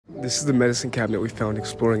This is the medicine cabinet we found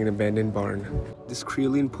exploring an abandoned barn. This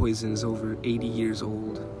Creolean poison is over 80 years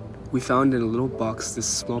old. We found in a little box this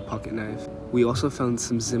small pocket knife. We also found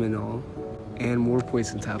some Ziminol and more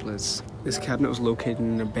poison tablets. This cabinet was located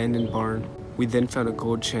in an abandoned barn. We then found a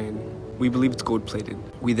gold chain. We believe it's gold plated.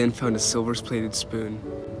 We then found a silver plated spoon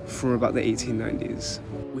from about the 1890s.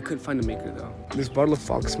 We couldn't find a maker though. This bottle of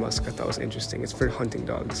fox musk I thought was interesting. It's for hunting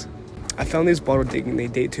dogs. I found these bottle digging. They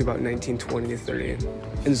date to about 1920 to 30.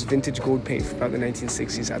 And this vintage gold paint from about the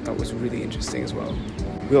 1960s I thought was really interesting as well.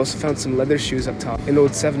 We also found some leather shoes up top, an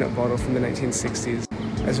old 7-Up bottle from the 1960s,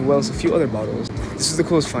 as well as a few other bottles. This is the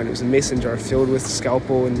coolest find. It was a mason jar filled with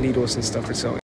scalpel and needles and stuff for sewing.